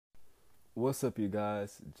What's up, you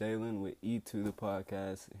guys? Jalen with E2 the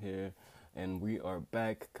podcast here, and we are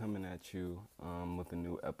back coming at you with a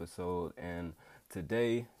new episode. And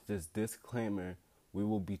today, just disclaimer, we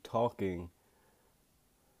will be talking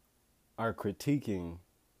or critiquing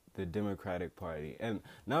the Democratic Party, and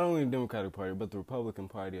not only the Democratic Party, but the Republican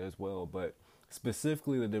Party as well. But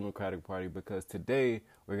specifically the Democratic Party, because today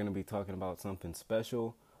we're going to be talking about something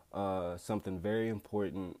special, something very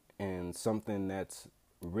important, and something that's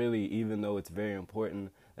really, even though it's very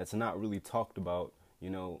important, that's not really talked about,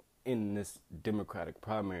 in this Democratic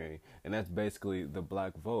primary, and that's basically the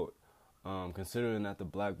black vote. Considering that the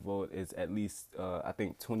black vote is at least, I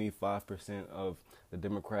think, 25% of the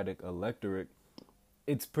Democratic electorate,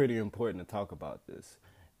 it's pretty important to talk about this.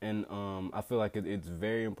 And I feel like it's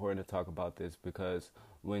very important to talk about this because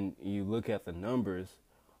when you look at the numbers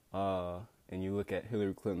and you look at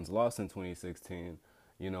Hillary Clinton's loss in 2016,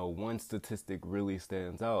 one statistic really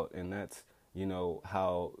stands out, and that's, and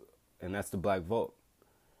that's the black vote.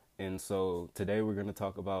 And so today we're going to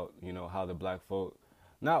talk about, how the black vote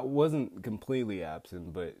not wasn't completely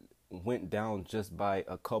absent, but went down just by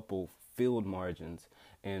a couple field margins,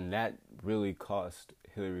 and that really cost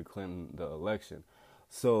Hillary Clinton the election.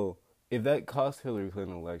 So if that cost Hillary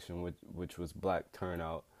Clinton the election, which was black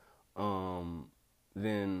turnout,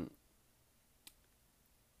 then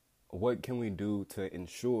what can we do to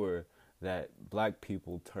ensure that black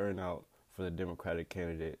people turn out for the Democratic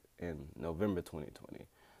candidate in November 2020?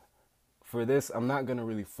 For this, I'm not going to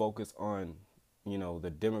really focus on, the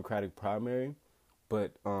Democratic primary,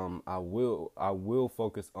 but I will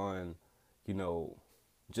focus on, you know,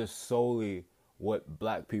 just solely what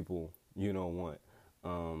black people, want.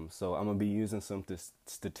 So I'm gonna be using some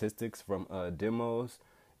statistics from demos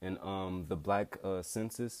and the black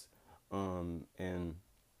census, and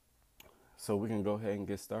so we can go ahead and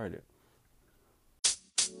get started.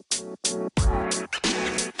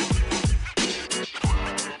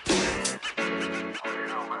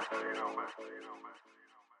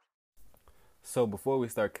 So before we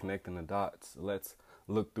start connecting the dots, let's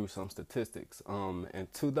look through some statistics. In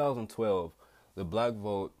 2012, the black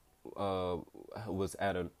vote was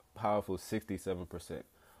at a powerful 67%.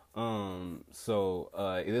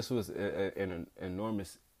 This was an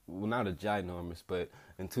enormous, well, not a ginormous, but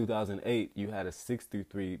in 2008, you had a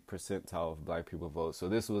 63 percentile of black people vote. So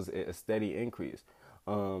this was a steady increase.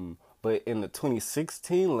 But in the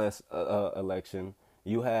 2016 election,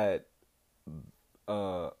 you had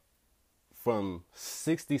uh, from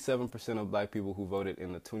 67% of black people who voted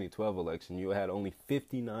in the 2012 election, you had only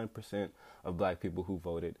 59% of black people who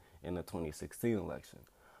voted in the 2016 election.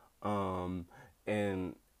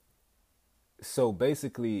 And so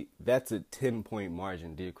basically, that's a 10-point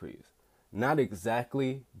margin decrease. Not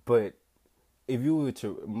exactly, but if you were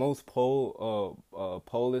to, most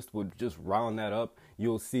pollists would just round that up,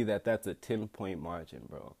 you'll see that that's a 10-point margin,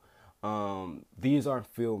 bro. These aren't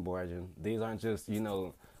field margin. These aren't just,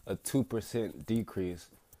 a 2% decrease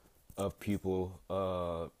of people.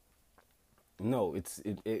 No,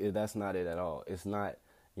 that's not it at all. It's not,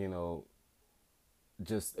 you know,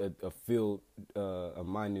 just a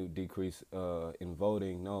minute decrease in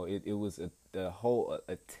voting. No, it was a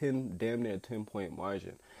 10, damn near 10-point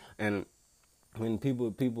margin. And when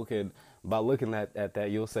people could, by looking at that,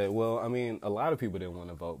 you'll say, well, I mean, a lot of people didn't want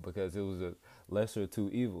to vote because it was a lesser two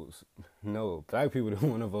evils. No, black people didn't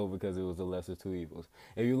want to vote because it was a lesser two evils.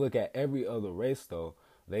 If you look at every other race, though,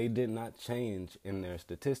 they did not change in their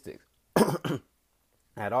statistics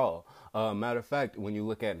at all. Matter of fact, when you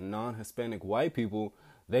look at non-Hispanic white people,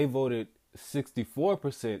 they voted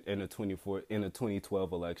 64% in the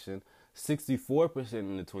 2012 election, 64%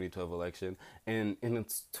 in the 2012 election, and in the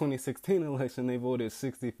 2016 election they voted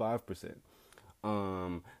 65%.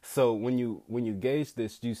 So when you gauge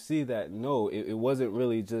this, you see that no, it wasn't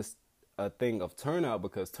really just a thing of turnout,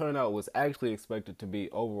 because turnout was actually expected to be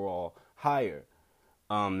overall higher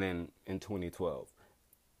than in 2012,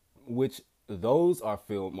 which those are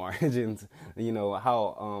field margins.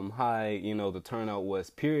 How high the turnout was,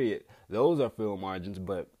 period. Those are field margins.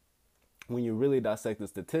 But when you really dissect the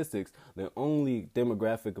statistics, the only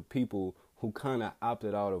demographic of people who kind of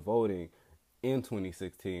opted out of voting in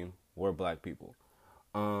 2016 were black people.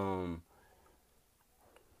 And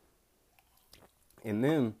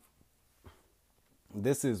then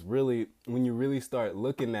this is really when you really start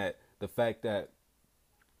looking at the fact that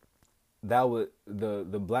the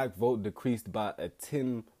black vote decreased by a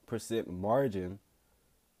 10% margin,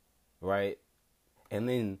 right? And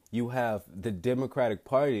then you have the Democratic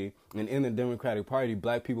Party, and in the Democratic Party,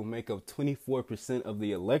 black people make up 24% of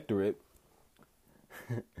the electorate.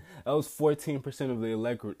 That was 14% of the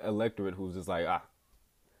electorate who was just like,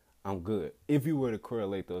 I'm good. If you were to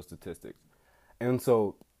correlate those statistics. And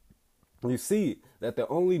so you see that the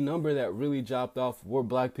only number that really dropped off were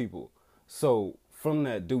black people. So from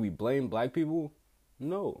that, do we blame black people?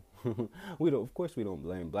 No. We don't, of course we don't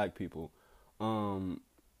blame black people.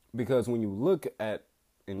 Because when you look at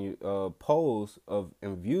and you polls of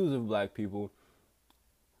and views of black people,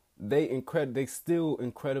 they still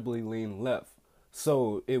incredibly lean left.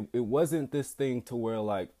 So it wasn't this thing to where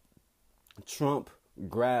like Trump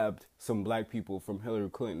grabbed some black people from Hillary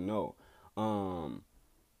Clinton. No.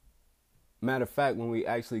 Matter of fact, when we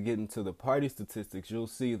actually get into the party statistics, you'll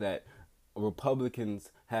see that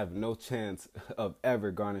Republicans have no chance of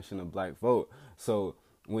ever garnishing a black vote. So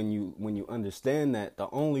when you understand that, the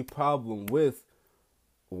only problem with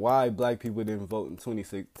why black people didn't vote in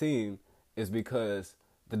 2016 is because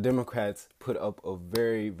the Democrats put up a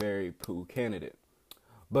very, very poo candidate.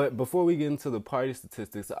 But before we get into the party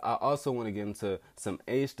statistics, I also want to get into some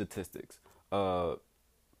age statistics. When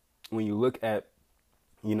you look at,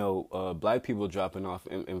 black people dropping off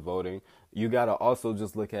in voting, you got to also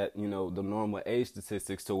just look at, the normal age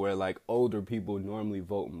statistics to where like older people normally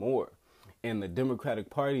vote more. And the Democratic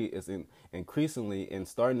Party is increasingly, and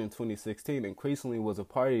starting in 2016, increasingly was a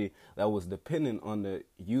party that was dependent on the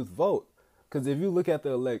youth vote. Because if you look at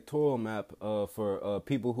the electoral map for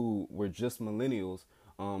people who were just millennials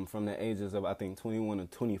from the ages of, I think, 21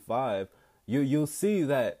 and 25, you'll see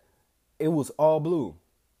that it was all blue.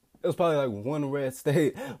 It was probably like one red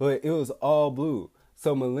state, but it was all blue.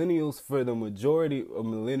 So millennials, for the majority of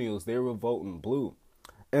millennials, they were voting blue.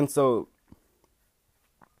 And so,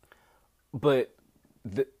 but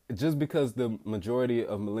just because the majority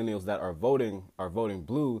of millennials that are voting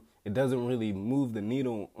blue, it doesn't really move the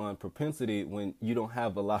needle on propensity when you don't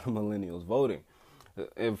have a lot of millennials voting.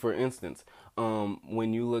 And for instance,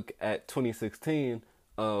 when you look at 2016,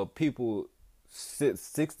 people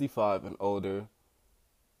 65 and older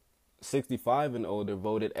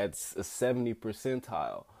voted at a 70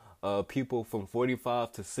 percentile. People from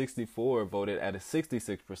 45 to 64 voted at a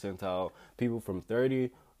 66 percentile. People from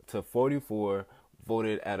 30 to 44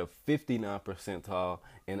 voted at a 59 percentile.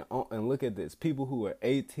 And look at this. People who are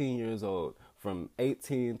 18 years old, from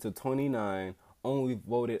 18 to 29, only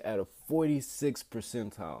voted at a 46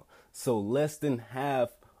 percentile. So less than half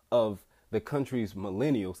of the country's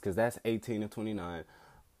millennials, because that's 18 to 29,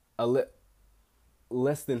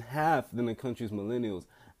 less than half than the country's millennials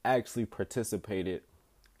actually participated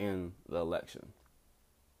in the election.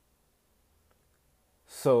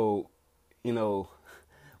 So,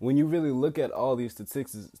 when you really look at all these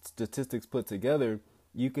statistics put together,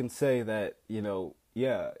 you can say that, young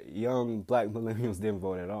black millennials didn't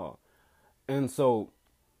vote at all. And so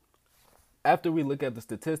after we look at the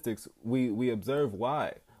statistics, we observe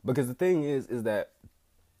why. Because the thing is that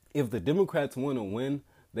if the Democrats want to win,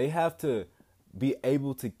 they have to be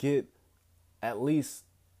able to get at least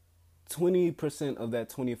 20% of that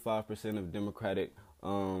 25% of Democratic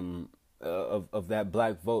of that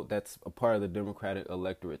black vote that's a part of the Democratic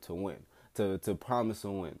electorate to win, to promise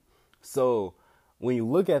a win. So when you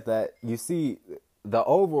look at that, you see the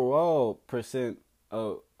overall percent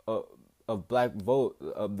of black vote,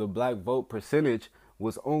 of the black vote percentage,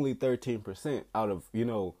 was only 13% out of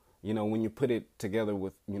when you put it together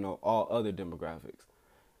with all other demographics.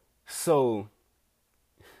 So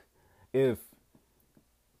if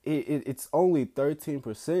it's only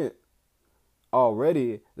 13%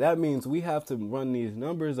 already, that means we have to run these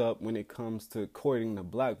numbers up when it comes to courting the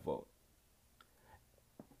black vote.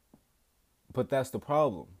 But that's the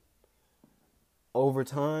problem. Over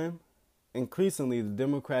time, increasingly, the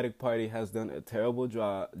Democratic Party has done a terrible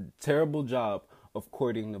job of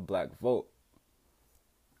courting the black vote.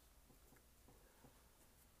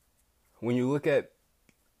 When you look at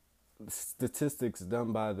statistics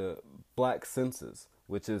done by the Black Census,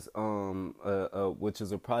 which is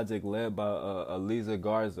a project led by Aliza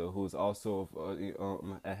Garza, who's also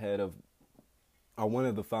one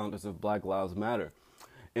of the founders of Black Lives Matter.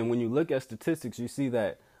 And when you look at statistics, you see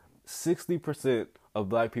that 60% of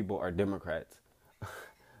black people are Democrats,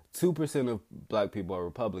 2% of black people are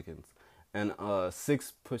Republicans, and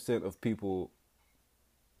 6% of people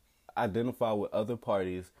identify with other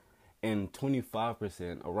parties, and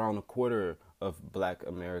 25%, around a quarter of black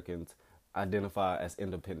Americans, identify as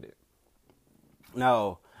independent.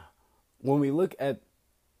 Now, when we look at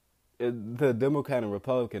the Democrat and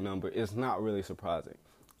Republican number, it's not really surprising.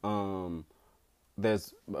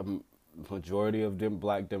 There's a majority of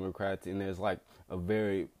black Democrats, and there's like a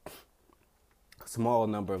very small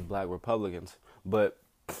number of black Republicans. But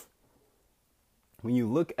when you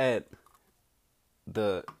look at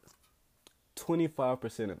the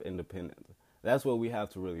 25% of independents, That's what we have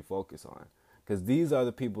to really focus on, because these are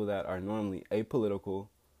the people that are normally apolitical,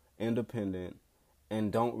 independent,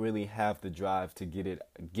 and don't really have the drive to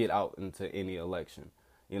get out into any election.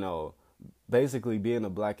 You know, basically being a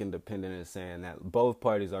black independent is saying that both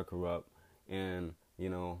parties are corrupt, and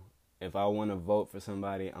if I want to vote for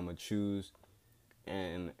somebody, I'm gonna choose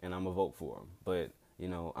and I'm gonna vote for them. But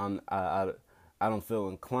I don't feel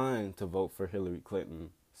inclined to vote for Hillary Clinton,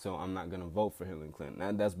 so I'm not gonna vote for Hillary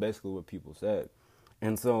Clinton. That's basically what people said.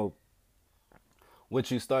 And so what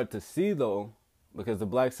you start to see, though, because the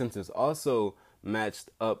black census also matched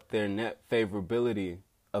up their net favorability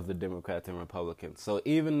of the Democrats and Republicans. So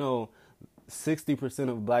even though 60%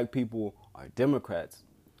 of black people are Democrats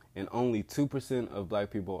and only 2% of black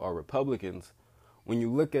people are Republicans, when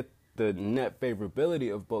you look at the net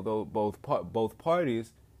favorability of both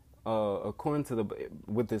parties, according to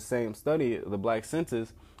with the same study, the Black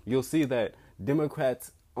Census, you'll see that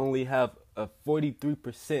Democrats only have a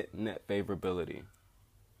 43% net favorability.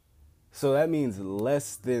 So that means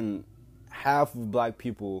less than half of black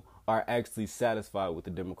people are actually satisfied with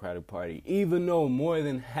the Democratic Party, even though more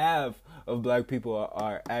than half of black people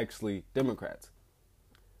are actually Democrats.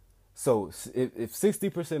 So if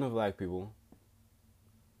 60% of black people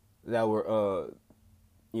that were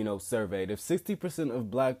surveyed, if 60% of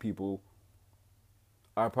black people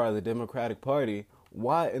are part of the Democratic Party,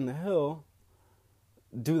 why in the hell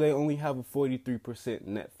do they only have a 43%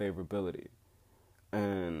 net favorability?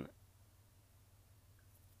 And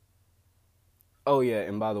oh yeah,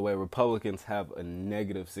 and by the way, Republicans have a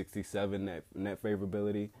negative 67 net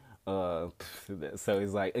favorability. So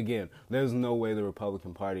it's like, again, there's no way the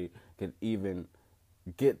Republican Party could even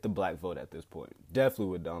get the black vote at this point. Definitely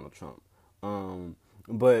with Donald Trump.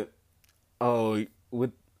 But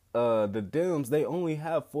with the Dems, they only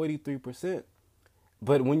have 43%.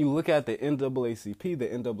 But when you look at the NAACP,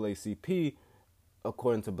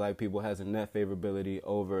 according to black people, has a net favorability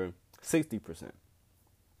over 60%.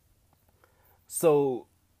 So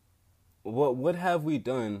what have we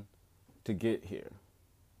done to get here?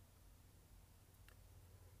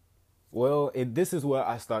 Well, this is where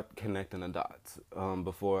I start connecting the dots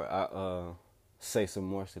before I say some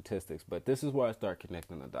more statistics. But this is where I start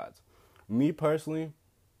connecting the dots. Me personally,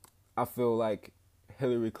 I feel like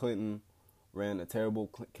Hillary Clinton ran a terrible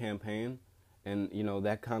campaign, and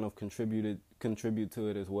that kind of contribute to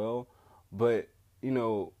it as well. But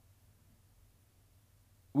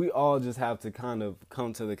we all just have to kind of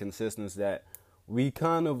come to the consensus that we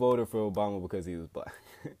kind of voted for Obama because he was black.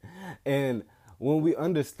 And when we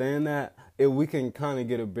understand that, we can kind of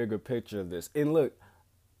get a bigger picture of this. And look,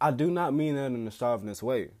 I do not mean that in a chauvinist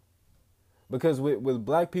way. Because with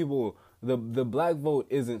black people, the black vote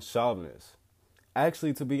isn't chauvinist.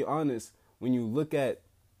 Actually, to be honest, when you look at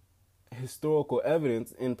historical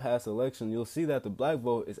evidence in past elections, you'll see that the black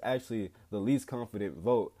vote is actually the least confident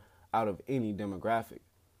vote out of any demographic.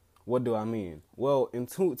 What do I mean? Well, in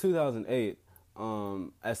 2008,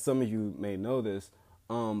 as some of you may know this,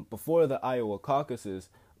 before the Iowa caucuses,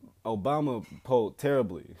 Obama polled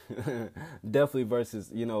terribly. Definitely versus,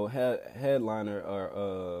 headliner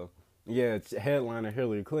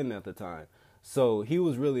Hillary Clinton at the time. So he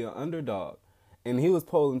was really an underdog. And he was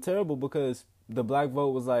polling terrible because the black vote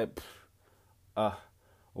was like,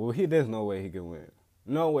 there's no way he can win.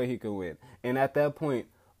 No way he can win. And at that point,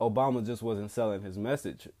 Obama just wasn't selling his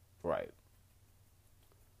message right.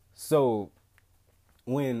 So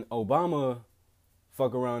when Obama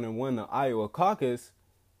fuck around and won the Iowa caucus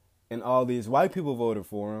and all these white people voted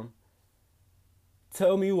for him,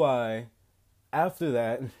 tell me why after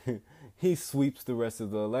that he sweeps the rest of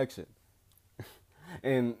the election.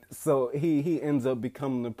 And so he ends up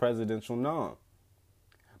becoming the presidential nom.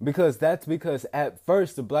 Because at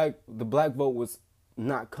first the black vote was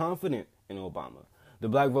not confident in Obama. The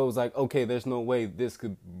black vote was like, okay, there's no way this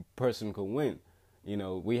person could win.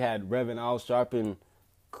 We had Reverend Al Sharpton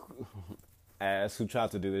ass who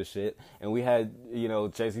tried to do this shit, and we had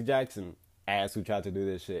Jesse Jackson ass who tried to do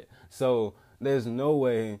this shit. So there's no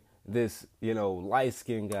way this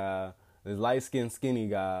light-skinned guy, this light-skinned skinny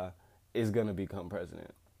guy is gonna become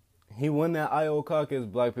president. He won that Iowa caucus.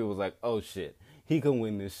 Black people was like, oh shit, he can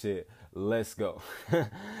win this shit. Let's go.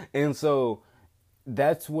 And so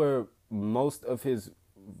that's where most of his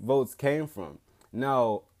votes came from.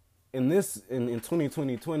 Now, in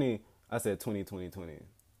 2020, I said 2020.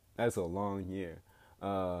 That's a long year.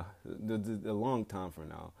 A long time from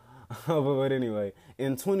now. But anyway,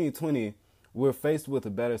 in 2020, we're faced with a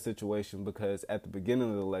better situation because at the beginning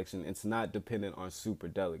of the election, it's not dependent on super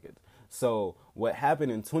delegates. So what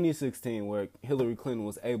happened in 2016, where Hillary Clinton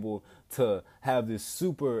was able to have this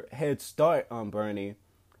super head start on Bernie,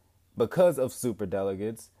 because of super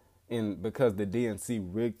delegates and because the DNC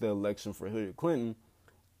rigged the election for Hillary Clinton,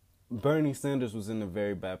 Bernie Sanders was in a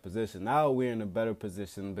very bad position. Now we're in a better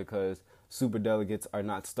position because super delegates are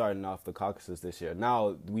not starting off the caucuses this year.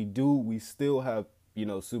 Now we still have,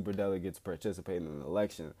 super delegates participating in the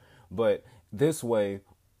election, but this way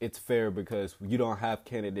it's fair because you don't have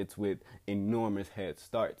candidates with enormous head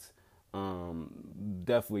starts.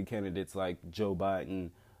 Definitely candidates like Joe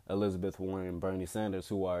Biden, Elizabeth Warren, Bernie Sanders,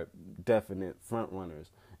 who are definite front runners.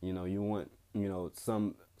 You want,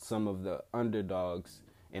 some of the underdogs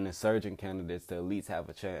and insurgent candidates to at least have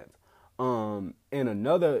a chance. And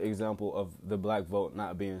another example of the black vote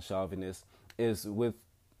not being chauvinist is with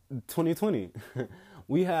 2020.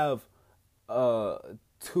 We have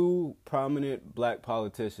two prominent black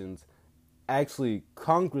politicians, actually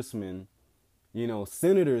congressmen,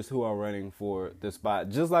 senators who are running for the spot,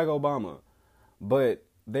 just like Obama, but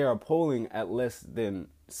they are polling at less than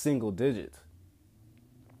single digits.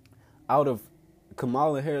 Out of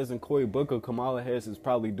Kamala Harris and Cory Booker, Kamala Harris is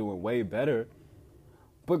probably doing way better,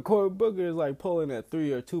 but Cory Booker is like polling at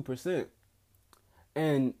 3 or 2%.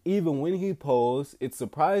 And even when he polls, it's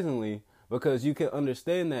surprisingly, because you can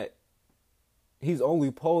understand that he's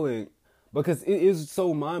only polling, because it is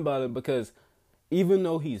so mind-boggling, because even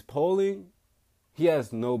though he's polling, he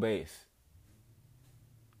has no base.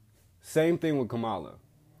 Same thing with Kamala.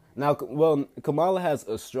 Now, well, Kamala has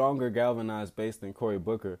a stronger galvanized base than Cory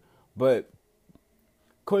Booker, but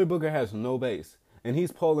Cory Booker has no base. And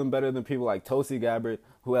he's polling better than people like Tulsi Gabbard,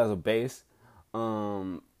 who has a base.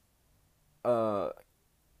 Some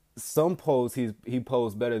polls he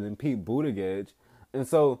polls better than Pete Buttigieg. And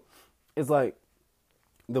so it's like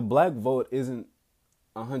the black vote isn't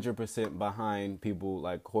 100% behind people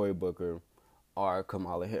like Cory Booker or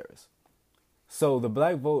Kamala Harris. So the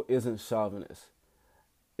black vote isn't chauvinist.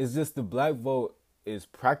 It's just the black vote is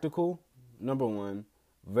practical, number one,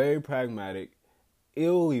 very pragmatic,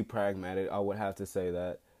 illy pragmatic, I would have to say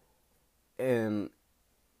that. And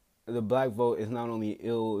the black vote is not only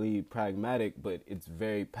illy pragmatic, but it's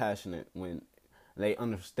very passionate when they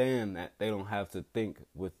understand that they don't have to think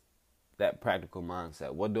with that practical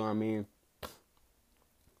mindset. What do I mean?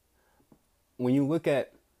 When you look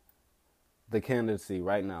at the candidacy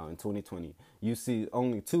right now in 2020, you see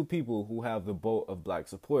only two people who have the vote of black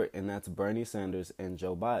support, and that's Bernie Sanders and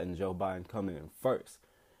Joe Biden. Joe Biden coming in first.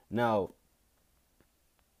 Now,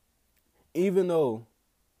 even though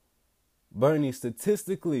Bernie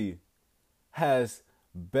statistically has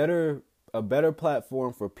a better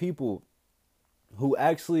platform for people who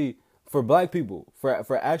actually, for black people,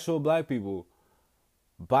 for actual black people,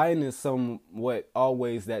 Biden is somewhat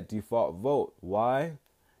always that default vote. Why?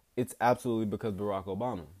 It's absolutely because Barack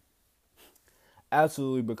Obama.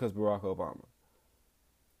 Absolutely because Barack Obama.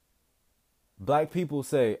 Black people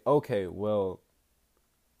say, okay, well,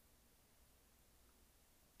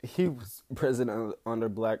 he was president under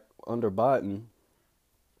Biden,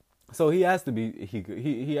 so he has to be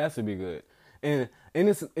he has to be good. And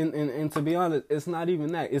it's and to be honest, it's not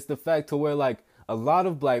even that. It's the fact to where like a lot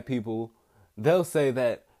of black people, they'll say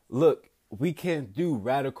that, look, we can't do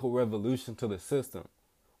radical revolution to the system.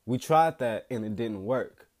 We tried that and it didn't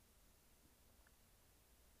work.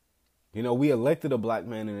 We elected a black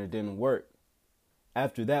man and it didn't work.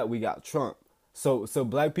 After that, we got Trump. So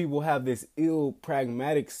black people have this ill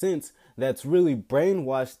pragmatic sense that's really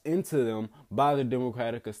brainwashed into them by the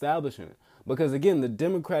Democratic establishment. Because again, the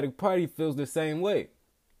Democratic Party feels the same way.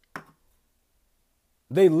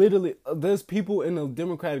 There's people in the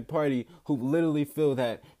Democratic Party who literally feel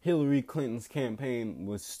that Hillary Clinton's campaign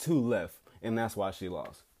was too left and that's why she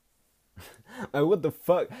lost. Like, what the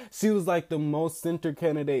fuck? She was like the most center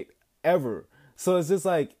candidate ever. So it's just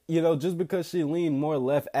like, just because she leaned more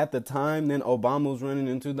left at the time than Obama was running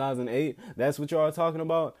in 2008, that's what y'all are talking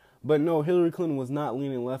about. But no, Hillary Clinton was not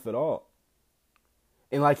leaning left at all.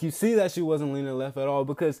 And like, you see that she wasn't leaning left at all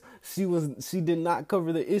because she did not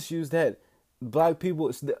cover the issues that black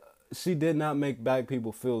people, she did not make black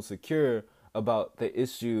people feel secure about the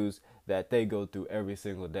issues that they go through every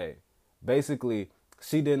single day. Basically,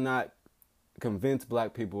 she did not convince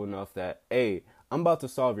black people enough that, hey, I'm about to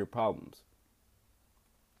solve your problems.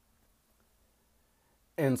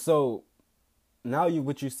 And so now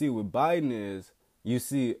what you see with Biden is you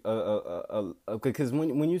see because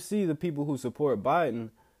when you see the people who support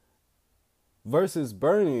Biden versus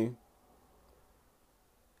Bernie,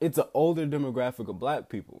 it's an older demographic of black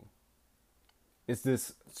people. It's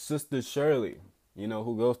this Sister Shirley,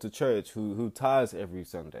 who goes to church, who tithes every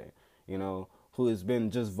Sunday, who has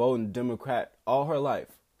been just voting Democrat all her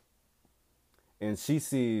life. And she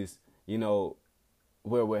sees,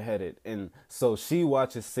 where we're headed. And so she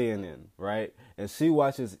watches CNN, right? And she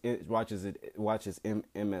watches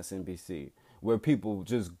MSNBC, where people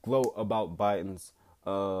just gloat about Biden's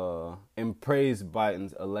and praise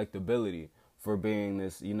Biden's electability for being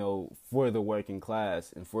this, for the working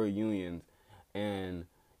class and for unions, and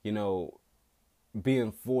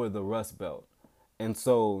being for the Rust Belt. And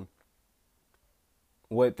so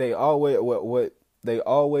what they always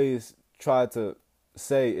try to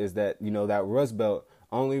say is that, that Rust Belt,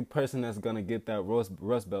 only person that's gonna get that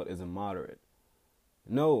Rust Belt is a moderate.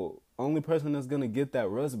 No, only person that's gonna get that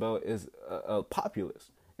Rust Belt is a populist.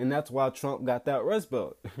 And that's why Trump got that Rust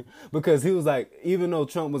Belt. Because he was like, even though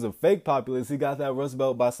Trump was a fake populist, he got that Rust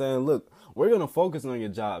Belt by saying, look, we're going to focus on your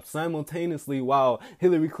jobs. Simultaneously, while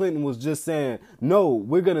Hillary Clinton was just saying, no,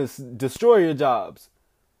 we're going to destroy your jobs.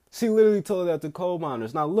 She literally told that to coal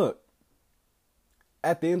miners. Now, look,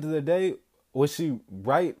 at the end of the day, was she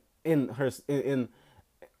right in her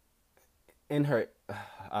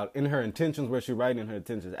intentions? Was she right in her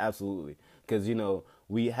intentions? Absolutely. Because,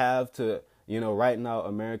 we have to, right now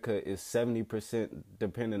America is 70%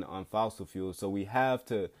 dependent on fossil fuels. So we have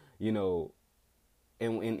to, and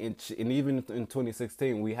even in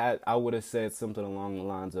 2016, I would have said something along the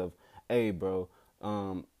lines of, hey, bro,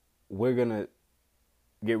 we're going to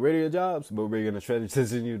get rid of your jobs, but we're going to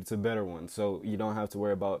transition you to better ones. So you don't have to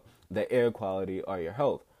worry about the air quality or your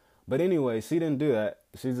health. But anyway, she didn't do that.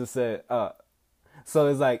 She just said, so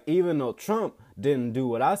it's like, even though Trump didn't do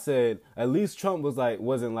what I said, at least Trump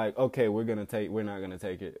wasn't like, okay, we're not going to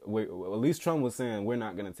take it. At least Trump was saying, we're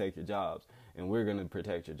not going to take your jobs and we're going to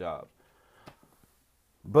protect your jobs.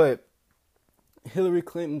 But Hillary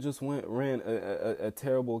Clinton just ran a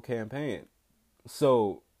terrible campaign.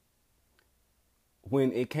 So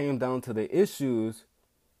when it came down to the issues,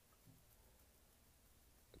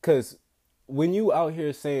 because when you out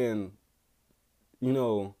here saying,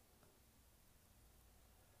 when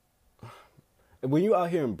you out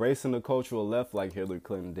here embracing the cultural left like Hillary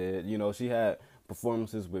Clinton did, she had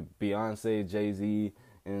performances with Beyonce, Jay-Z,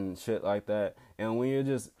 and shit like that. And when you're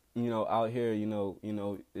just, out here,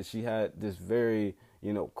 she had this very,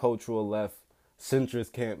 cultural left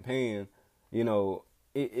centrist campaign,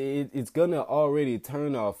 it's gonna already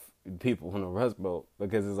turn off people on the Rust Belt,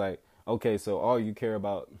 because it's like, okay, so all you care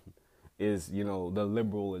about is, the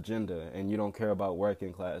liberal agenda, and you don't care about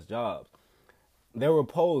working class jobs. There were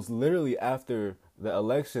polls literally after the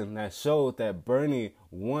election that showed that Bernie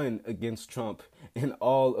won against Trump in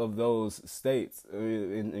all of those states,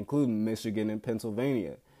 including Michigan and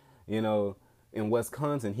Pennsylvania, in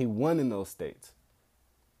Wisconsin. He won in those states.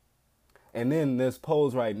 And then there's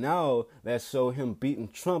polls right now that show him beating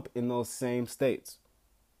Trump in those same states.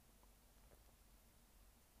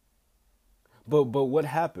 But what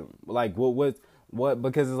happened? Like, what?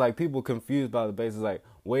 Because it's like people confused by the basis. Like,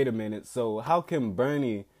 wait a minute. So how can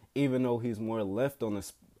Bernie, even though he's more left on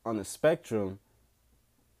the spectrum,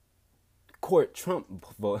 court Trump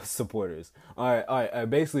supporters? All right.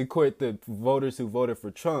 Basically court the voters who voted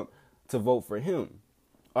for Trump to vote for him.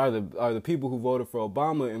 Are the people who voted for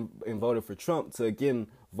Obama and voted for Trump to again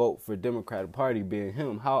vote for Democratic Party, being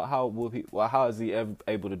him? How is he ever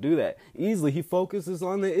able to do that? Easily, he focuses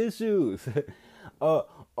on the issues.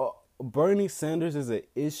 Bernie Sanders is an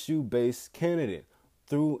issue-based candidate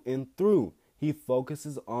through and through. He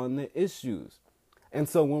focuses on the issues. And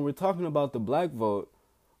so when we're talking about the black vote,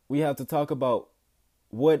 we have to talk about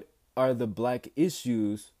what are the black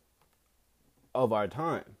issues of our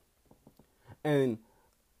time. And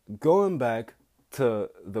going back to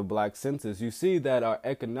the black census, you see that our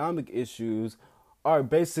economic issues are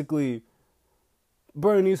basically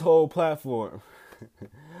Bernie's whole platform.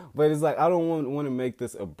 But it's like, I don't want to make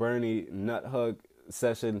this a Bernie nut hug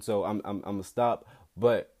session, so I'm gonna stop.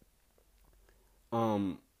 But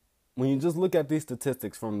when you just look at these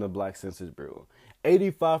statistics from the Black Census Bureau,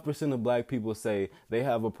 85% of black people say they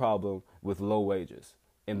have a problem with low wages,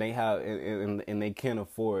 and they can't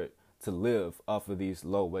afford to live off of these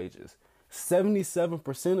low wages.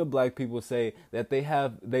 77% of black people say that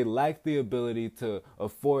they lack the ability to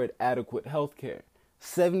afford adequate health care.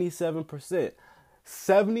 77%.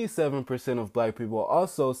 77% of black people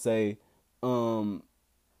also say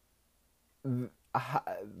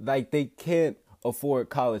like they can't afford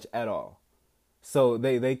college at all. So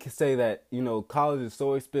they say that, college is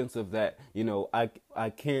so expensive that, I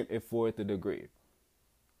can't afford the degree.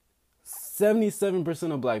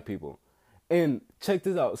 77% of black people. And check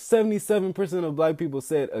this out. 77% of black people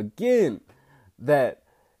said again that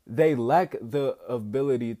they lack the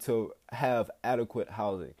ability to have adequate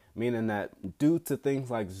housing, meaning that due to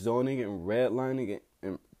things like zoning and redlining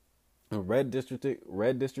and red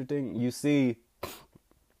districting, you see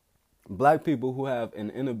Black people who have an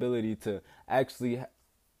inability to actually,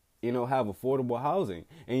 have affordable housing.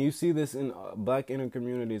 And you see this in black inner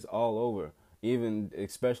communities all over, even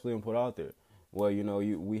especially in Port Arthur, where,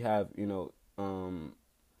 we have,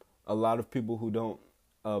 a lot of people who don't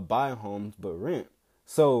buy homes but rent.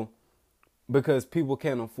 So, because people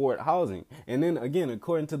can't afford housing. And then again,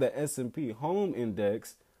 according to the S&P Home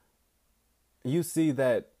Index, you see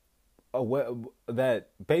that that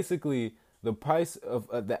basically the price of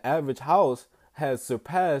the average house has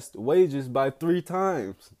surpassed wages by 3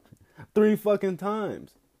 times. 3 fucking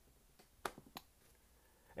times.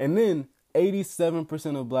 And then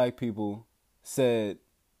 87% of black people said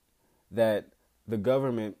that the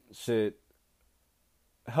government should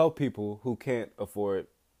help people who can't afford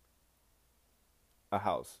a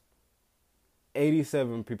house.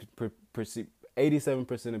 87%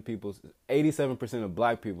 of people, 87% of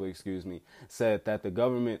black people, said that the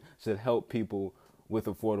government should help people with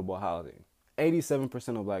affordable housing.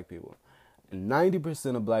 87% of black people.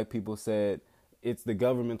 90% of black people said it's the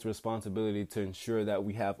government's responsibility to ensure that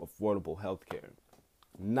we have affordable health care.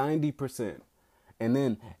 90%. And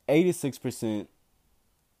then 86%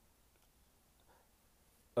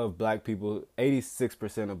 of black people,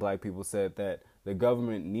 86% of black people said that the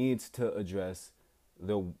government needs to address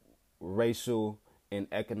the racial and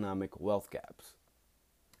economic wealth gaps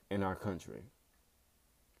in our country.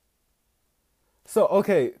 So,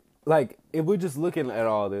 okay, like, if we're just looking at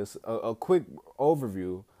all this, a quick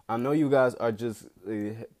overview. I know you guys are just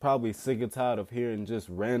probably sick and tired of hearing just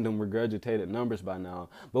random regurgitated numbers by now.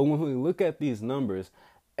 But when we look at these numbers,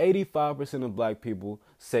 85% of black people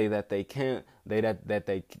say that they can't, they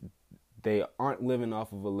aren't living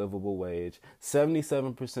off of a livable wage.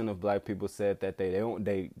 77% of black people said that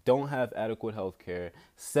they don't have adequate health care.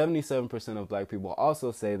 77% of black people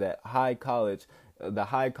also say that the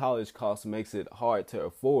high college cost makes it hard to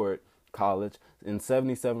afford college. And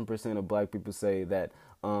 77% of black people say that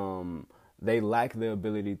they lack the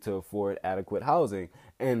ability to afford adequate housing.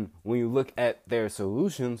 And when you look at their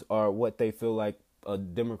solutions or what they feel like a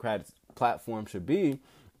Democratic platform should be,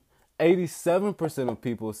 87% of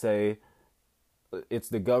people say it's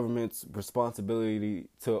the government's responsibility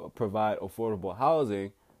to provide affordable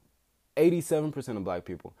housing. 87% of black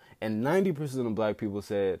people. And 90% of black people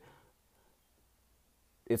said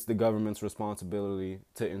it's the government's responsibility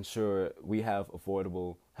to ensure we have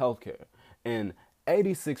affordable health care. And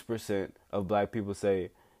 86% of black people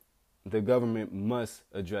say the government must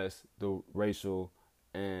address the racial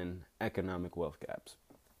and economic wealth gaps.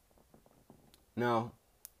 Now,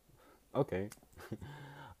 okay.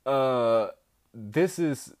 This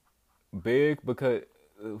is big because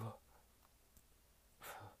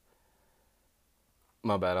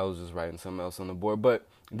my bad, I was just writing something else on the board. But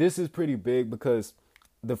this is pretty big because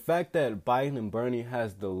the fact that Biden and Bernie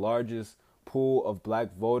has the largest pool of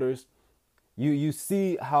black voters, you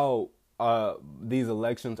see how these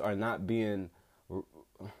elections are not being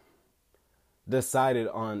decided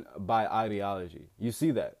on by ideology. You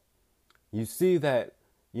see that. You see that,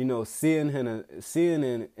 CNN,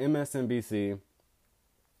 MSNBC,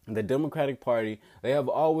 the Democratic Party, they have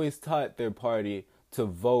always taught their party to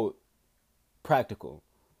vote practical,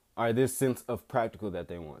 or this sense of practical that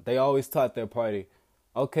they want. They always taught their party,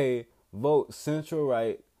 okay, vote central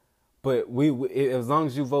right, but as long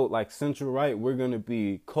as you vote like central right, we're going to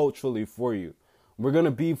be culturally for you. We're going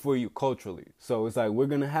to be for you culturally. So it's like we're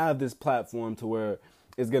going to have this platform to where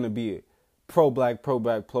it's going to be pro-black,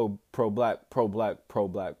 pro-black, pro-black, pro-black,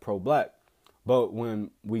 pro-black, pro-black. But when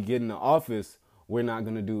we get in the office, we're not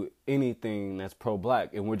going to do anything that's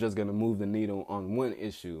pro-black, and we're just going to move the needle on one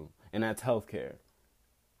issue, and that's healthcare.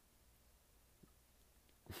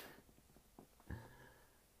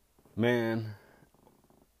 Man,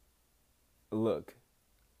 look,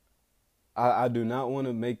 I do not want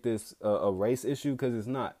to make this a race issue because it's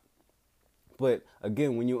not. But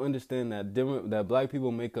again, when you understand that that black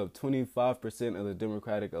people make up 25% of the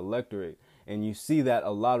Democratic electorate, and you see that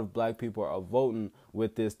a lot of black people are voting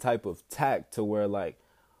with this type of tact to where like,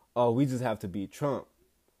 oh, we just have to beat Trump.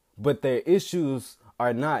 But their issues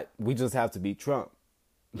are not, we just have to beat Trump.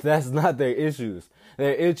 That's not their issues.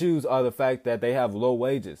 Their issues are the fact that they have low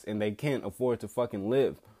wages and they can't afford to fucking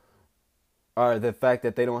live. Or the fact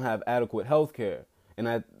that they don't have adequate health care, and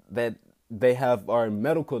that they are in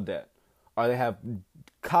medical debt, or they have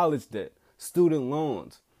college debt, student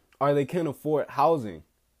loans, or they can't afford housing.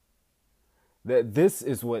 That this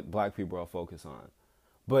is what black people are focused on.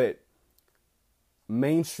 But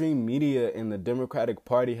mainstream media in the Democratic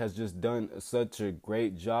Party has just done such a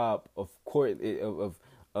great job of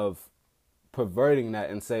perverting that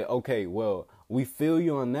and say, okay, well, we feel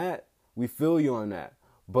you on that,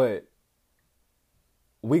 but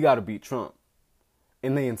we got to beat Trump.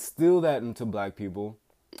 And they instill that into black people.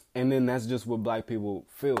 And then that's just what black people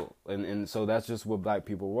feel. And so that's just what black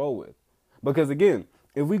people roll with. Because again,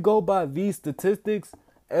 if we go by these statistics,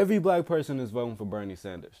 every black person is voting for Bernie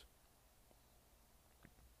Sanders.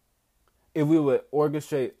 If we would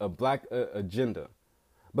orchestrate a black agenda.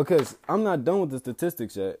 Because I'm not done with the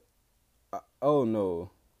statistics yet. Oh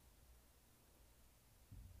no.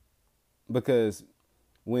 Because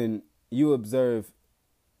when you observe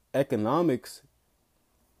economics,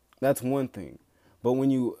 that's one thing. But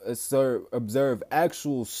when you observe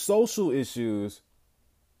actual social issues,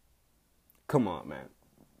 come on, man.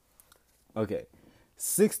 Okay.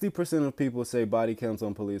 60% of people say body counts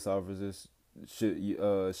on police officers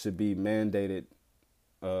should be mandated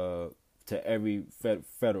to every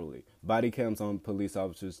federally. Body counts on police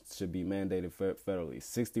officers should be mandated federally.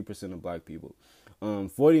 60% of black people.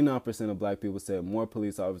 49% of black people said more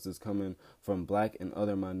police officers coming from black and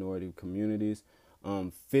other minority communities.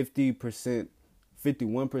 51%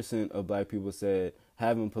 of black people said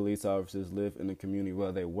having police officers live in the community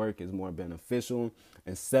where they work is more beneficial.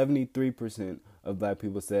 And 73% of black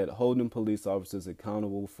people said holding police officers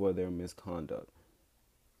accountable for their misconduct.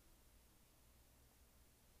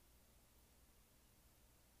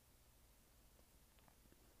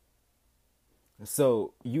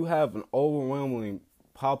 So you have an overwhelming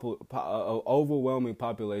population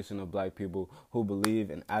of black people who believe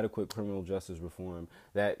in adequate criminal justice reform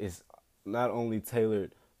that is not only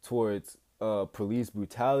tailored towards police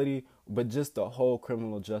brutality, but just the whole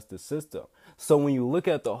criminal justice system. So when you look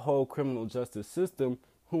at the whole criminal justice system,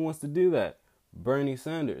 who wants to do that? Bernie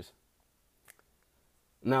Sanders.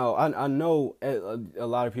 Now, I know a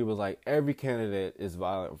lot of people like every candidate is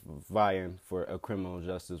vying for a criminal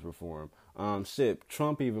justice reform.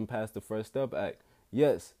 Trump even passed the First Step Act.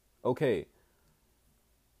 Yes, okay.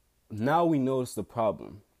 Now we notice the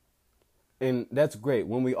problem. And that's great.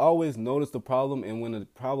 When we always notice the problem and when the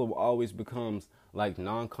problem always becomes like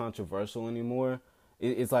non-controversial anymore,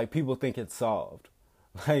 it's like people think it's solved.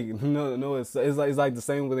 Like, no, it's like the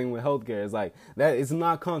same thing with healthcare. It's like that it's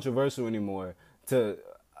not controversial anymore.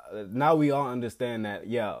 Now we all understand that,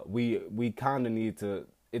 yeah, we kind of need to,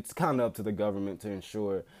 it's kind of up to the government to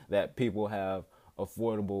ensure that people have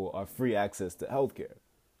affordable or free access to healthcare.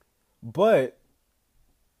 But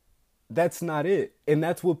that's not it. And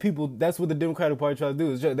that's what the Democratic Party try to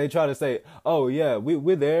do. Is they try to say, oh yeah,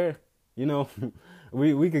 we're there. You know,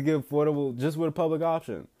 we could give affordable just with a public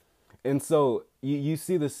option. And so you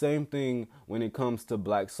see the same thing when it comes to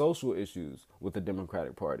black social issues with the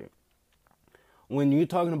Democratic Party. When you're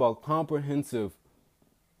talking about comprehensive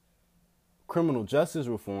criminal justice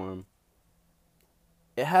reform,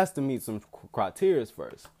 it has to meet some criteria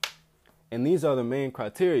first. And these are the main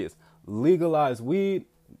criteria. Legalize weed,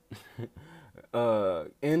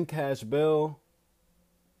 end cash bail,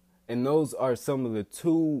 and those are some of the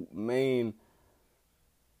two main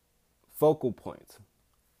focal points.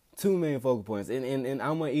 And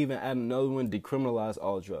I'm going to even add another one, decriminalize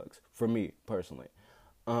all drugs, for me personally.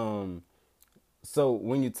 So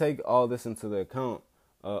when you take all this into the account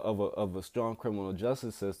of a strong criminal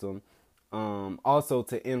justice system, also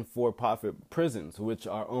to end for-profit prisons, which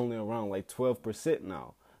are only around like 12%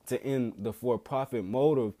 now, to end the for-profit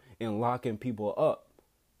motive in locking people up,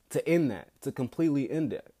 to end that, to completely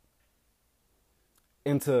end that,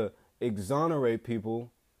 and to exonerate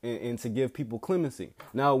people and to give people clemency.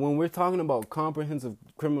 Now, when we're talking about comprehensive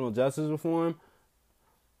criminal justice reform,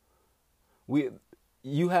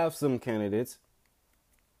 you have some candidates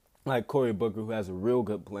like Cory Booker, who has a real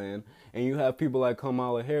good plan, and you have people like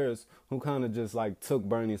Kamala Harris, who kind of just like took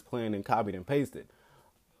Bernie's plan and copied and pasted.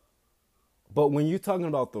 But when you're talking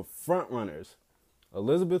about the front runners,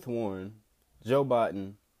 Elizabeth Warren, Joe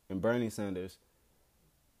Biden, and Bernie Sanders,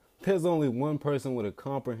 there's only one person with a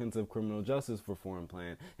comprehensive criminal justice reform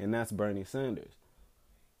plan, and that's Bernie Sanders.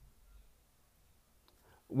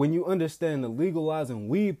 When you understand the legalizing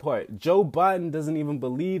weed part, Joe Biden doesn't even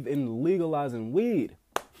believe in legalizing weed.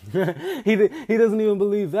 he doesn't even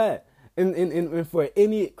believe that. And for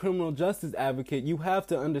any criminal justice advocate, you have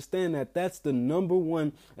to understand that that's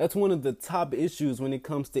one of the top issues when it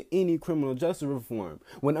comes to any criminal justice reform.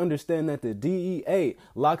 When understand that the DEA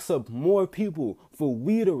locks up more people for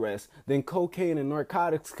weed arrests than cocaine and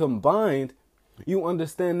narcotics combined, you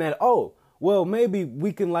understand that, oh, well, maybe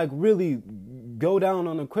we can like really go down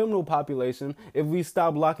on the criminal population if we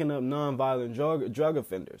stop locking up nonviolent drug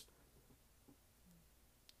offenders.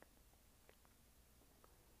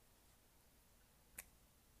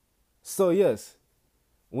 So yes,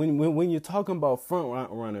 when you're talking about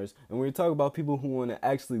front runners and when you're talking about people who want to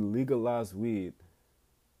actually legalize weed,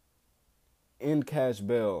 end cash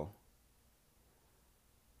bail,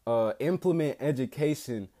 implement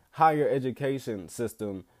education, higher education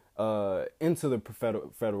system into the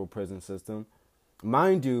federal prison system.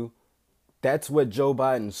 Mind you, that's what Joe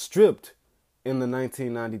Biden stripped in the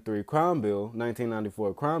 1993 crime bill,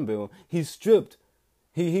 1994 crime bill. He stripped,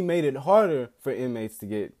 he made it harder for inmates to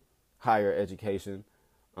get higher education.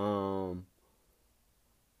 Bernie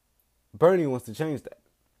wants to change that.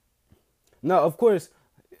 Now, of course,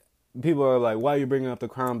 people are like, why are you bringing up the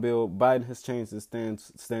crime bill? Biden has changed his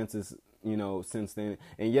stances, since then.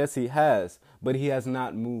 And yes, he has, but he has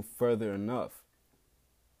not moved further enough.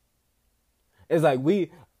 It's like we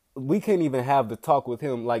can't even have the talk with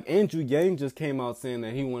him. Like Andrew Yang just came out saying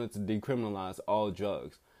that he wanted to decriminalize all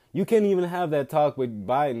drugs. You can't even have that talk with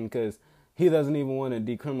Biden because he doesn't even want to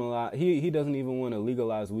decriminalize. He doesn't even want to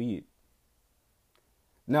legalize weed.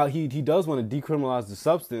 Now he does want to decriminalize the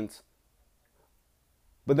substance,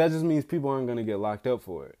 but that just means people aren't going to get locked up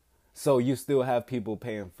for it. So you still have people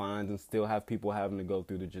paying fines and still have people having to go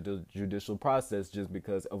through the judicial process just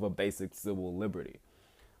because of a basic civil liberty.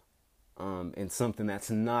 And something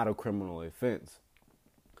that's not a criminal offense.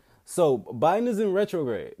 So Biden is in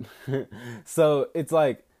retrograde. So it's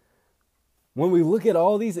like, when we look at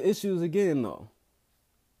all these issues again, though,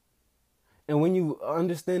 and when you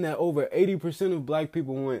understand that over 80% of black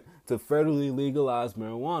people went to federally legalize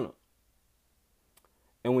marijuana,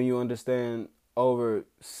 and when you understand over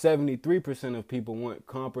 73% of people want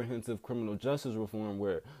comprehensive criminal justice reform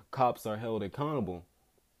where cops are held accountable,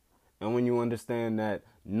 and when you understand that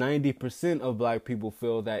 90% of black people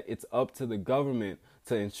feel that it's up to the government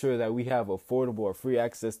to ensure that we have affordable or free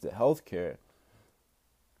access to health care,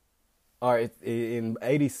 or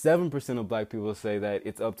 87% of black people say that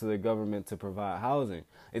it's up to the government to provide housing.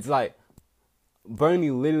 It's like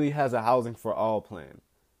Bernie literally has a housing for all plan.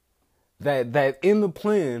 That in the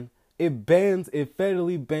plan, it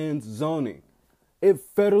federally bans zoning. It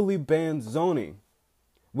federally bans zoning,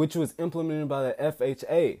 which was implemented by the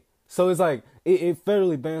FHA. So it's like, it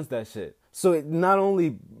federally bans that shit. So it not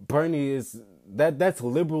only Bernie is, that's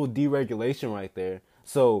liberal deregulation right there.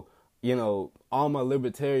 So, all my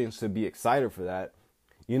libertarians should be excited for that,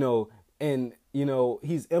 and,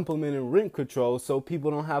 he's implementing rent control so people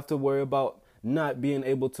don't have to worry about not being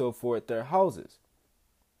able to afford their houses.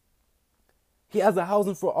 He has a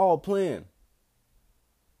housing for all plan.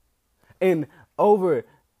 And over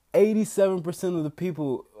 87% of the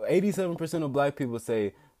people, 87% of black people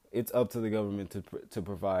say it's up to the government to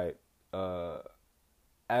provide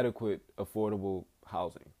adequate, affordable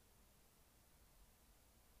housing.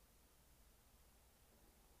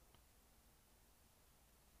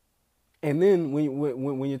 And then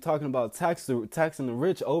when you're talking about taxing the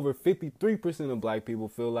rich, over 53% of black people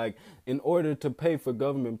feel like in order to pay for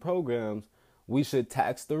government programs, we should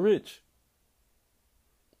tax the rich.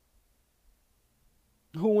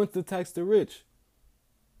 Who wants to tax the rich?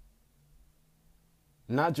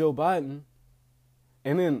 Not Joe Biden.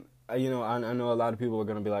 And then, I know a lot of people are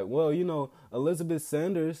going to be like, well, Elizabeth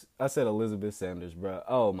Sanders. I said Elizabeth Sanders, bro.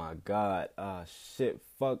 Oh, my God. Shit.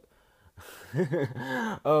 Fuck.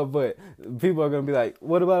 But people are going to be like,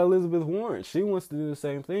 what about Elizabeth Warren? She wants to do the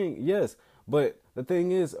same thing. Yes. But the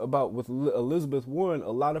thing is with Elizabeth Warren,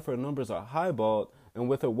 a lot of her numbers are highballed. And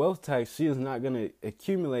with her wealth tax, she is not going to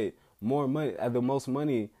accumulate more money, the most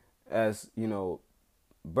money as,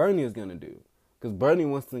 Bernie is going to do. Because Bernie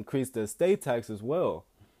wants to increase the estate tax as well.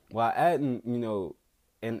 While adding,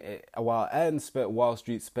 Wall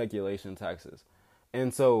Street speculation taxes.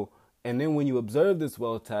 And then when you observe this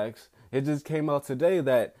wealth tax, it just came out today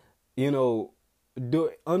that,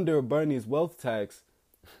 under Bernie's wealth tax,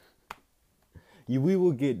 we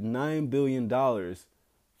will get $9 billion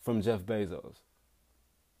from Jeff Bezos.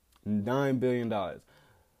 $9 billion.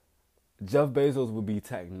 Jeff Bezos will be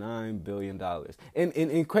taxed $9 billion.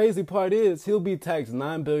 And crazy part is, he'll be taxed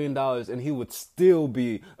 $9 billion and he would still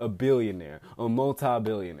be a billionaire, a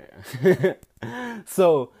multi-billionaire.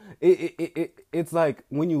 So it's like,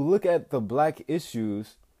 when you look at the black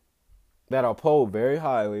issues that are polled very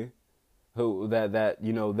highly,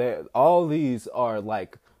 all these are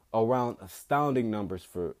like around astounding numbers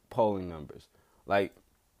for polling numbers. Like,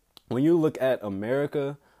 when you look at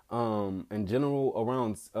America, in general,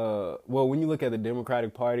 around, when you look at the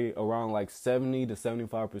Democratic Party, around like 70 to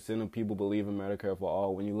 75% of people believe in Medicare for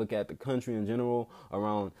all. When you look at the country in general,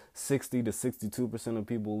 around 60 to 62% of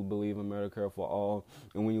people believe in Medicare for all.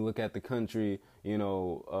 And when you look at the country,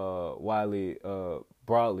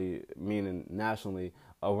 broadly, meaning nationally,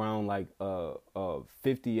 around like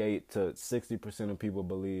 58 to 60% of people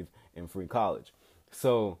believe in free college.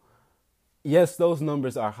 So, yes, those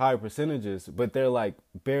numbers are high percentages, but they're like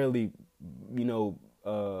barely you know,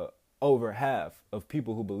 over half of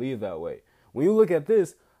people who believe that way. When you look at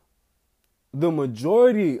this, the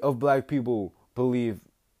majority of black people believe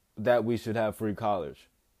that we should have free college.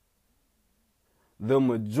 The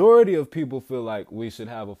majority of people feel like we should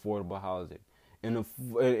have affordable housing. And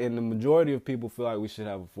the majority of people feel like we should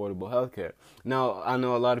have affordable health care. Now, I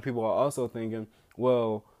know a lot of people are also thinking,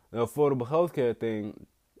 well, the affordable health care thing,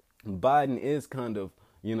 Biden is kind of,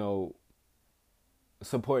 you know,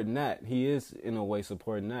 supporting that. He is, in a way,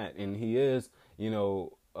 supporting that. And he is,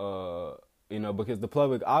 because the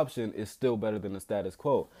public option is still better than the status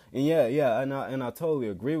quo. And and I totally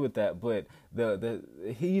agree with that. But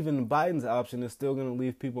even Biden's option is still going to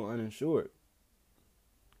leave people uninsured.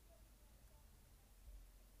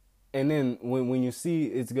 And then when you see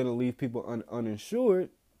it's going to leave people uninsured,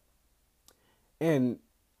 and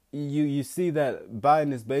you see that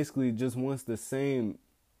Biden is basically just wants the same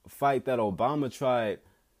fight that Obama tried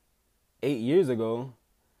 8 years ago,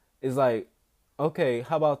 it's like, okay,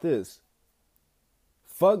 how about this?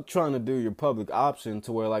 Fuck trying to do your public option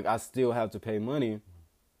to where, like, I still have to pay money.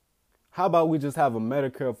 How about we just have a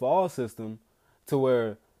Medicare for all system to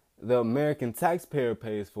where the American taxpayer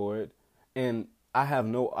pays for it and I have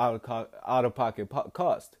no out-of-pocket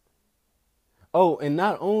cost? Oh, and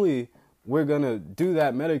not only we're going to do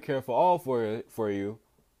that Medicare for all for you,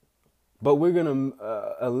 but we're going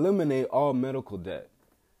to eliminate all medical debt,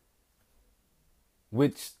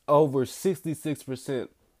 which over 66%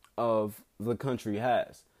 of the country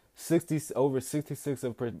has. Over 66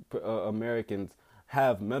 of Americans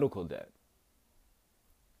have medical debt.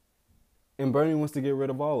 And Bernie wants to get rid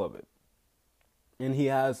of all of it. And he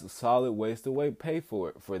has solid ways to pay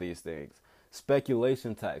for these things.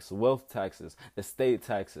 Speculation tax, wealth taxes, estate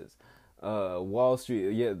taxes, Wall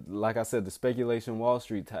Street, like I said, the speculation Wall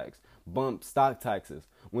Street tax, bump stock taxes.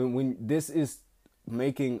 When this is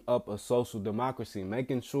making up a social democracy,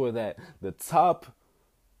 making sure that the top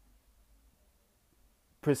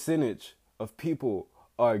percentage of people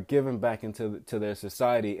are given back into their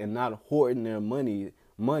society and not hoarding their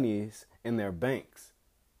monies in their banks.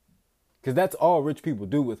 Because that's all rich people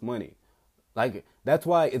do with money. Like, that's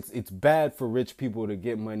why it's bad for rich people to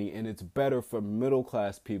get money, and it's better for middle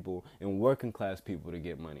class people and working class people to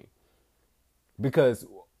get money. Because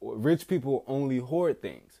rich people only hoard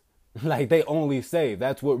things. Like, they only save.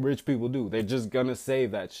 That's what rich people do. They're just gonna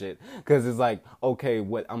save that shit. Because it's like, okay,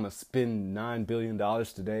 what, I'm gonna spend $9 billion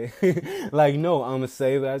today? Like, no, I'm gonna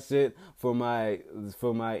save that shit for my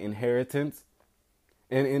inheritance.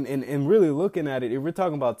 And really looking at it, if we're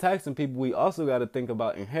talking about taxing people, we also got to think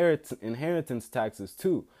about inheritance taxes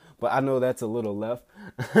too. But I know that's a little left.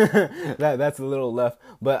 That's a little left.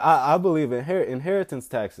 But I believe in inheritance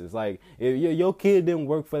taxes. Like, if your kid didn't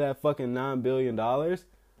work for that fucking $9 billion,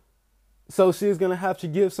 so she's going to have to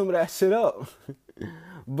give some of that shit up.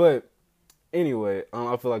 But anyway,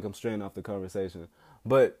 I feel like I'm straying off the conversation.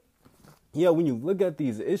 But yeah, when you look at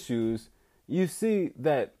these issues, you see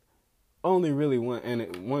that only really one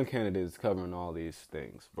candidate is covering all these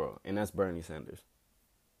things, bro, and that's Bernie Sanders.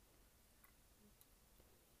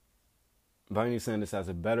 Bernie Sanders has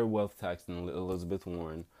a better wealth tax than Elizabeth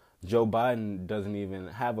Warren. Joe Biden doesn't even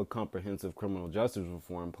have a comprehensive criminal justice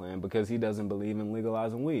reform plan because he doesn't believe in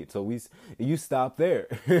legalizing weed. So you stop there.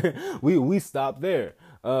 we stop there.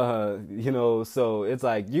 So it's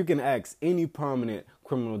like you can ask any prominent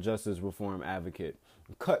criminal justice reform advocate,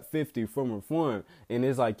 cut 50 from reform, and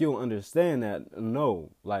it's like you'll understand that no,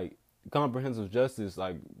 like comprehensive justice,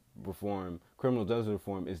 like reform, criminal justice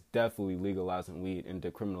reform is definitely legalizing weed and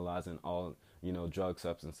decriminalizing all, drug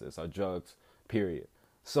substances or drugs, period.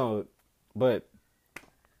 So, but,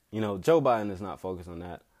 Joe Biden is not focused on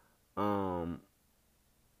that.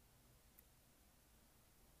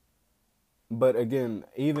 But again,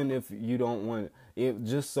 even if you don't want it,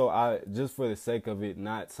 just for the sake of it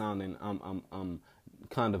not sounding, I'm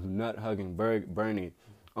kind of nut hugging Bernie.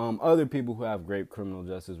 Other people who have great criminal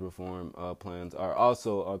justice reform plans are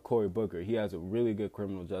also Cory Booker. He has a really good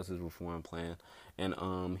criminal justice reform plan,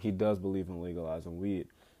 and he does believe in legalizing weed.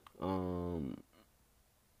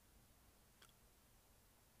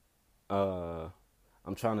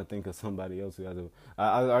 I'm trying to think of somebody else who has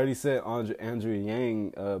I already said Andrew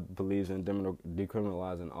Yang believes in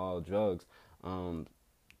decriminalizing all drugs.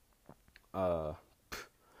 But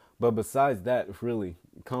besides that, really,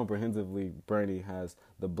 comprehensively, Bernie has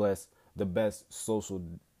the best social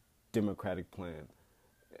democratic plan.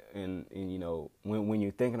 And when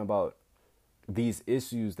you're thinking about these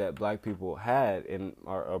issues that black people had and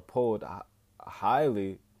are pulled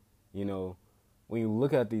highly, when you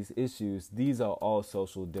look at these issues, these are all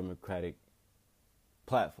social democratic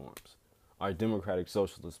platforms. are democratic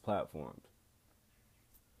socialist platforms.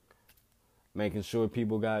 Making sure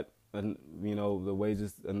people got, the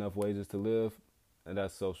wages, enough wages to live, and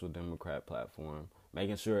that's social democrat platform.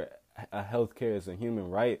 Making sure a healthcare is a human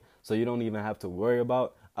right, so you don't even have to worry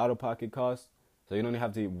about out-of-pocket costs. So you don't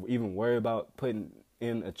have to even worry about putting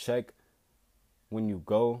in a check when you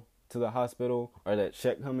go to the hospital, or that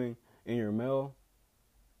check coming in your mail.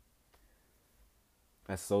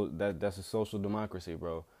 That's a social democracy,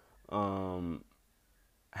 bro.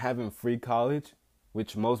 Having free college,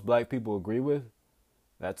 which most black people agree with,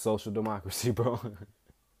 that's social democracy, bro.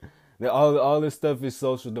 all this stuff is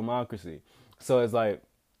social democracy. So it's like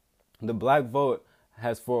the black vote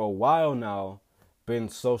has for a while now been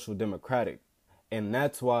social democratic. And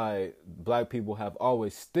that's why black people have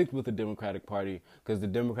always sticked with the Democratic Party, because the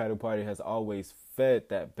Democratic Party has always fed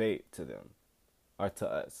that bait to them, or to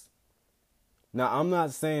us. Now, I'm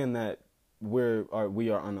not saying that we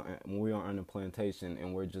are on a plantation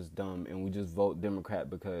and we're just dumb and we just vote Democrat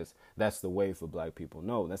because that's the way for black people.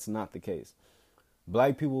 No, that's not the case.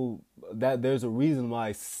 Black people, that there's a reason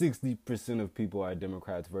why 60% of people are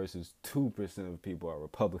Democrats versus 2% of people are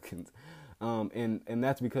Republicans. And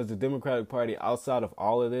that's because the Democratic Party, outside of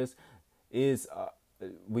all of this, is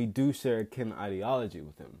we do share a kin ideology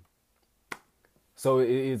with them. So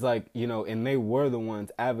it's like, and they were the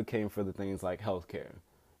ones advocating for the things like healthcare,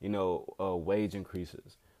 wage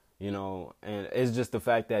increases, and it's just the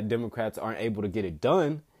fact that Democrats aren't able to get it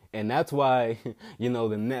done. And that's why, the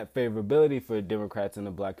net favorability for Democrats in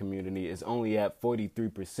the black community is only at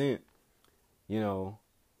 43%.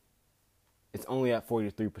 It's only at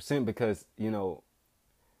 43% because,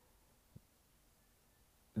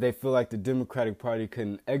 they feel like the Democratic Party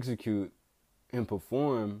couldn't execute and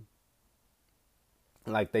perform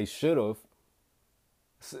like they should have.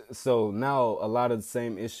 So now a lot of the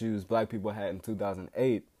same issues black people had in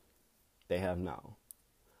 2008, they have now.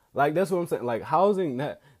 Like, that's what I'm saying. Like, housing,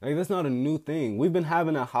 that's not a new thing. We've been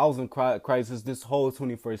having a housing crisis this whole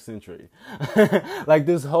 21st century. Like,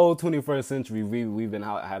 this whole 21st century, we've been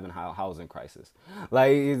having a housing crisis.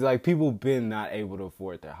 Like, it's like people been not able to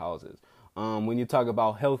afford their houses. When you talk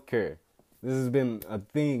about healthcare, this has been a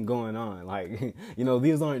thing going on. Like,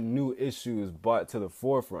 these aren't new issues brought to the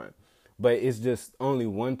forefront. But it's just only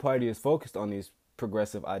one party is focused on these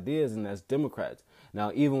progressive ideas, and that's Democrats.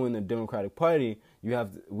 Now, even in the Democratic Party,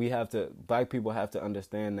 black people have to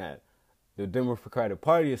understand that the Democratic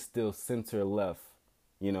Party is still center left,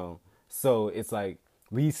 So it's like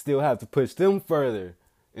we still have to push them further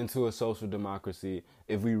into a social democracy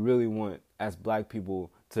if we really want, as black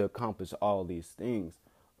people, to accomplish all these things.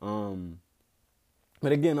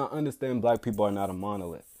 But again, I understand black people are not a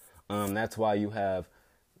monolith. That's why you have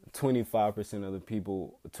 25%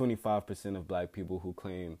 of black people who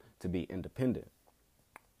claim to be independent.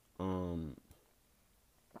 And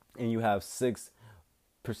you have 6%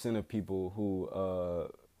 of people who,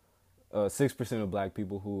 6% of black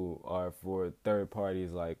people who are for third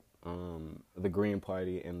parties like the Green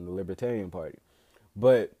Party and the Libertarian Party.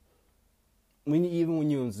 But when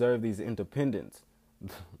you observe these independents,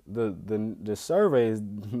 the surveys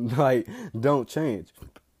like don't change.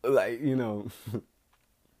 Like,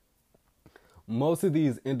 most of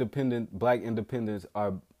these black independents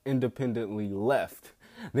are independently left.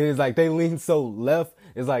 It's like they lean so left.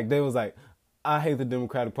 It's like they was like, I hate the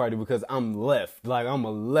Democratic Party because I'm left. Like, I'm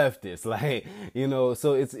a leftist. Like,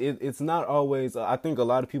 so it's not always. I think a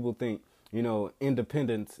lot of people think,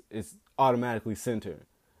 independence is automatically center.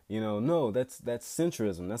 No, that's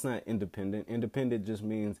centrism. That's not independent. Independent just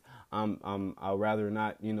means I'd rather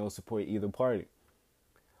not, support either party.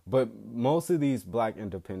 But most of these black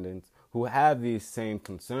independents who have these same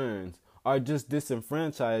concerns are just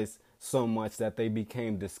disenfranchised so much that they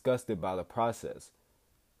became disgusted by the process.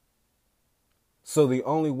 So the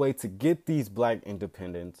only way to get these black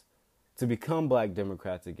independents to become black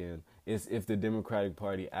Democrats again is if the Democratic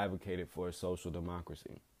Party advocated for a social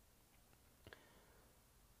democracy.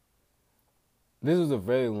 This was a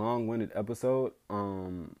very long-winded episode.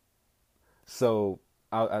 So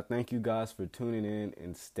I thank you guys for tuning in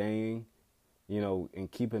and staying, and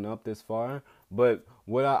keeping up this far. But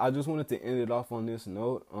what I just wanted to end it off on this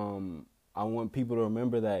note. I want people to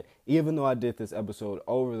remember that even though I did this episode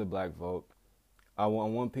over the black vote, I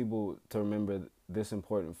want people to remember this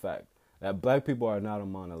important fact, that black people are not a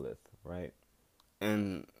monolith, right?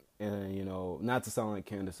 And not to sound like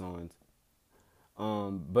Candace Owens,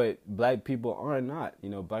 but black people are not.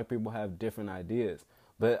 Black people have different ideas.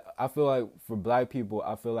 But I feel like for black people,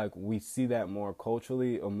 we see that more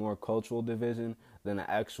culturally, a more cultural division than an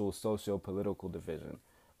actual socio-political division.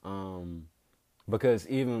 Because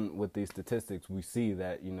even with these statistics, we see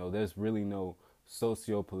that, there's really no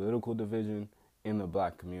socio-political division in the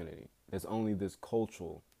black community. There's only this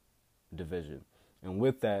cultural division. And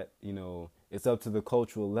with that, it's up to the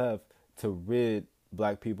cultural left to rid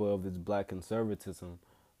black people of this black conservatism,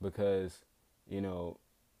 because,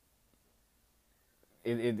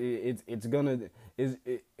 it's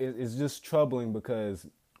just troubling, because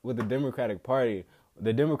with the Democratic Party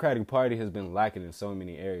has been lacking in so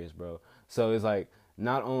many areas, bro. So it's like,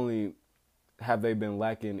 not only have they been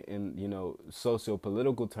lacking in,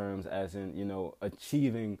 socio-political terms, as in,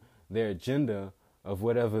 achieving their agenda of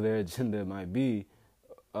whatever their agenda might be,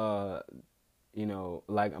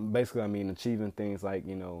 basically, I mean, achieving things like,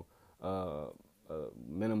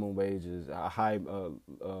 minimum wages, a high,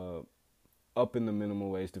 up in the minimum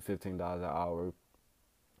wage to $15 an hour,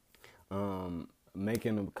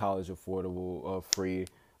 making college affordable or free,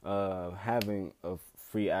 having a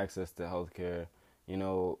free access to healthcare,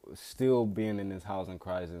 still being in this housing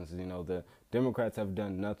crisis. The Democrats have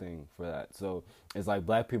done nothing for that. So it's like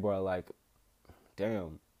black people are like,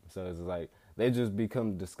 damn. So it's like they just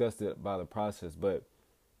become disgusted by the process. But,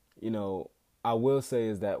 I will say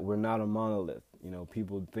is that we're not a monolith.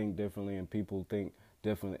 People think differently and people think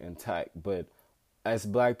differently and tact. But as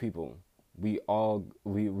black people, we go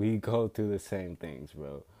through the same things,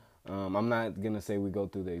 bro. I'm not going to say we go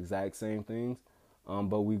through the exact same things,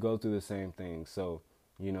 but we go through the same things. So,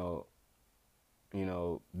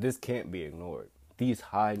 this can't be ignored. These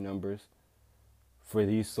high numbers for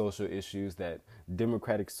these social issues that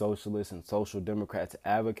democratic socialists and social democrats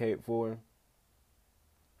advocate for.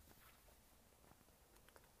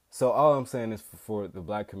 So all I'm saying is for the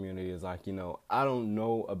black community is like, I don't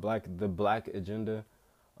know the black agenda,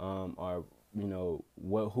 or,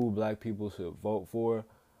 who black people should vote for,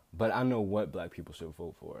 but I know what black people should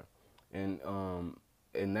vote for. And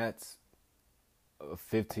that's a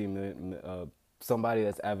 15 minute, somebody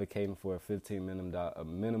that's advocating for a 15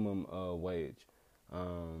 minimum wage.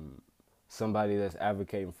 Somebody that's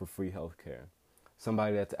advocating for free healthcare.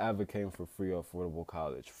 Somebody that's advocating for free affordable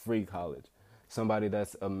college, free college. Somebody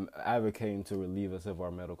that's advocating to relieve us of our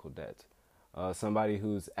medical debts. Somebody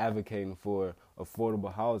who's advocating for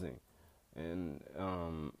affordable housing. And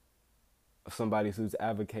somebody who's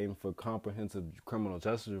advocating for comprehensive criminal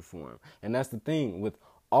justice reform. And that's the thing. With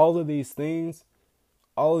all of these things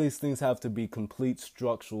have to be complete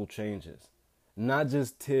structural changes. Not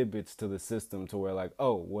just tidbits to the system to where like,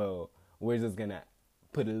 oh, well, we're just going to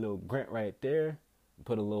put a little grant right there,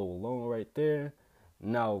 put a little loan right there.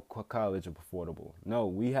 Now college is affordable. No,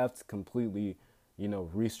 we have to completely,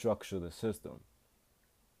 restructure the system.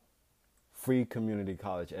 Free community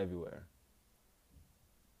college everywhere.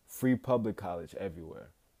 Free public college everywhere.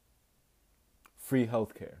 Free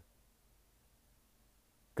healthcare.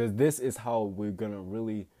 Because this is how we're going to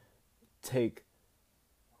really take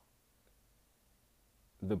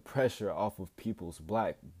the pressure off of people's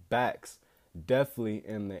black backs, definitely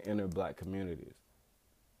in the inner black communities.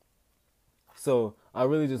 So I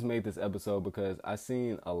really just made this episode because I've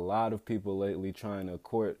seen a lot of people lately trying to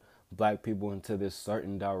court black people into this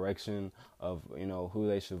certain direction of, who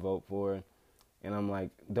they should vote for. And I'm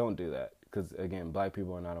like, don't do that. Because, again, black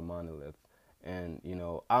people are not a monolith. And,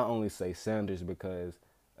 I only say Sanders because,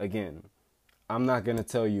 again, I'm not going to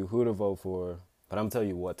tell you who to vote for, but I'm telling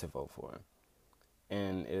you what to vote for.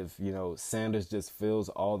 And if, Sanders just fills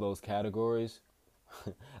all those categories,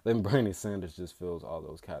 then Bernie Sanders just fills all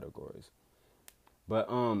those categories. But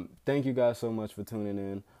thank you guys so much for tuning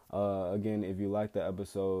in. Again, if you like the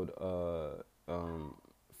episode,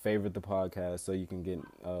 favorite the podcast so you can get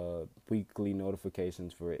weekly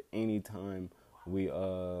notifications for any time we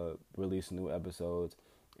release new episodes.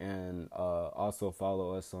 And also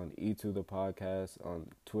follow us on E2 the Podcast on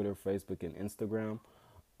Twitter, Facebook, and Instagram.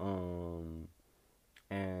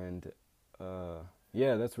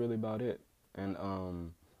 Yeah, that's really about it. And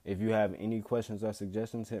if you have any questions or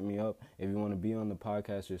suggestions, hit me up. If you want to be on the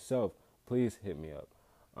podcast yourself, please hit me up.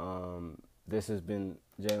 This has been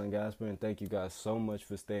Jalen Gasper, and thank you guys so much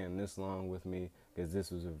for staying this long with me, because this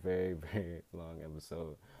was a very, very long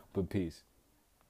episode. But peace.